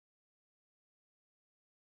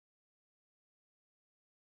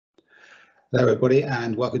Hello everybody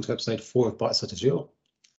and welcome to episode 4 of Byte at Azure.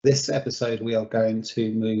 This episode we are going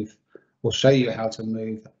to move or show you how to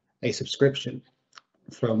move a subscription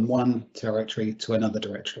from one directory to another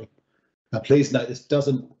directory. Now please note this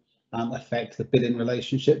doesn't affect the billing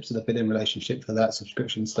relationship, so the billing relationship for that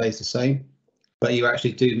subscription stays the same, but you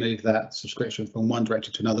actually do move that subscription from one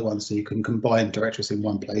directory to another one so you can combine directories in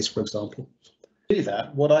one place, for example. To do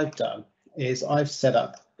that, what I've done is I've set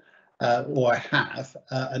up or I have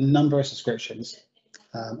a number of subscriptions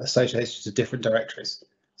associated to different directories.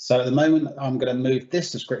 So at the moment, I'm going to move this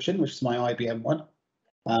subscription, which is my IBM one.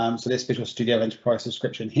 So this Visual Studio Enterprise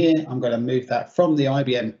subscription here, I'm going to move that from the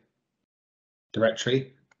IBM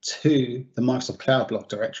directory to the Microsoft Cloud Block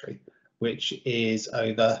directory, which is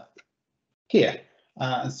over here.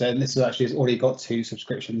 And this has actually already got 2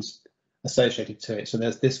 subscriptions associated to it. So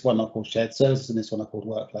there's this one called Shared Services and this one called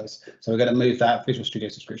Workflows. So we're going to move that Visual Studio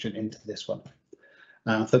subscription into this one.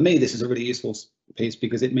 For me, this is a really useful piece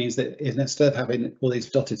because it means that instead of having all these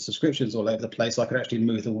dotted subscriptions all over the place, I can actually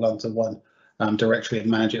move them all onto one directory and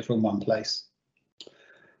manage it from one place.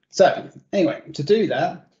 So anyway, to do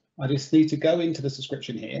that, I just need to go into the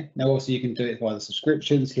subscription here. Now, obviously, you can do it via the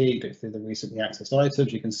subscriptions here, you do it through the recently accessed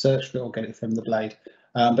items, you can search for it or get it from the blade.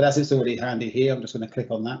 But as it's already handy here, I'm just going to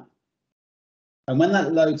click on that. And when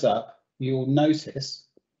that loads up, you'll notice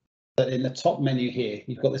that in the top menu here,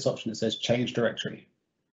 you've got this option that says Change Directory.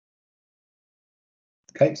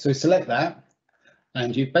 Okay, so select that,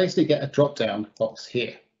 and you basically get a drop-down box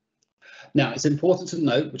here. Now, it's important to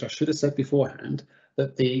note, which I should have said beforehand,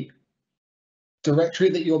 that the directory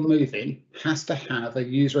that you're moving has to have a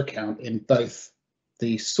user account in both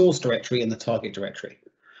the source directory and the target directory.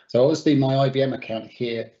 So obviously my IBM account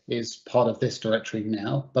here is part of this directory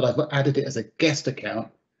now, but I've added it as a guest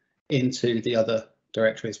account into the other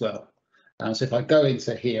directory as well. So if I go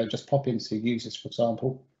into here, just pop into users, for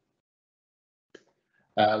example,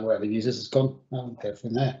 wherever users has gone, I'll go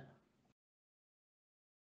from there.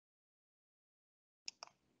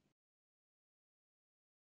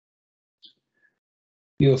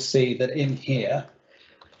 You'll see that in here,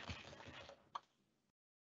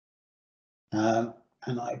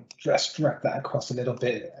 and I just drag that across a little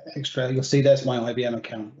bit extra, you'll see there's my IBM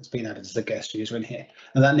account that's been added as a guest user in here.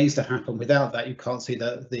 And that needs to happen. Without that, you can't see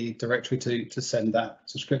the directory to send that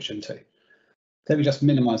subscription to. Let me just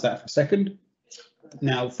minimize that for a second.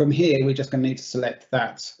 Now, from here, we're just going to need to select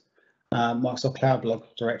that Microsoft Cloud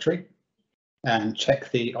Block directory and check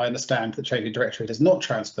I understand that changing directory does not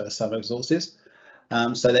transfer some resources.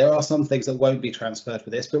 So there are some things that won't be transferred for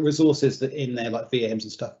this, but resources that in there like VMs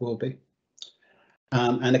and stuff will be.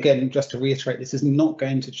 And again, just to reiterate, this is not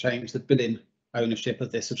going to change the billing ownership of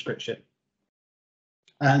this subscription.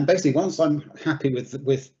 And basically, once I'm happy with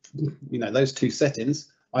those 2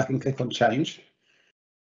 settings, I can click on Change.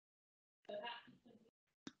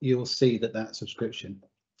 You'll see that subscription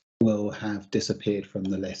will have disappeared from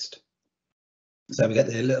the list. So we get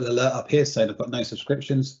the little alert up here saying I've got no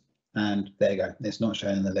subscriptions, and there you go, it's not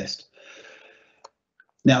shown in the list.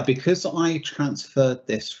 Now, because I transferred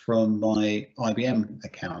this from my IBM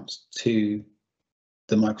account to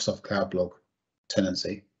the Microsoft Cloud Block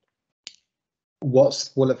tenancy,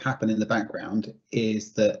 what will have happened in the background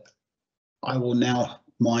is that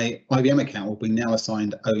my IBM account will be now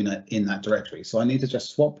assigned owner in that directory. So I need to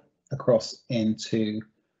just swap across into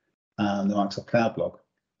the Microsoft Cloud Block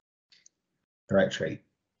directory.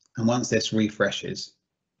 And once this refreshes,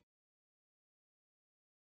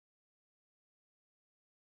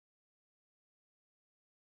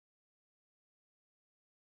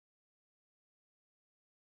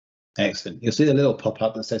 excellent. You'll see the little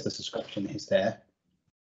pop-up that says the subscription is there,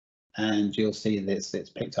 and you'll see this it's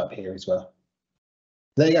picked up here as well.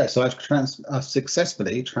 There you go. So I've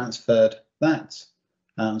successfully transferred that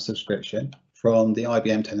subscription from the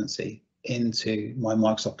IBM tenancy into my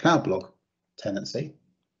Microsoft Cloud Block tenancy,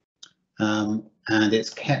 and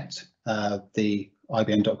it's kept the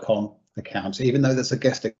IBM.com account, even though there's a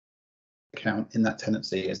guest account in that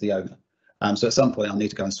tenancy as the owner. So at some point I'll need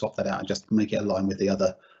to go and swap that out and just make it align with the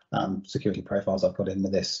other security profiles I've got in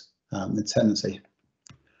with this tenancy.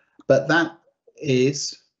 But that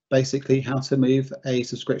is basically how to move a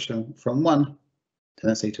subscription from one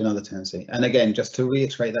tenancy to another tenancy. And again, just to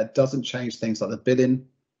reiterate, that doesn't change things like the billing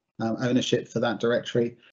ownership for that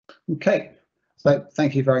directory. Okay, so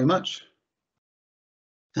thank you very much.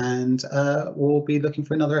 And we'll be looking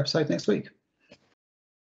for another episode next week.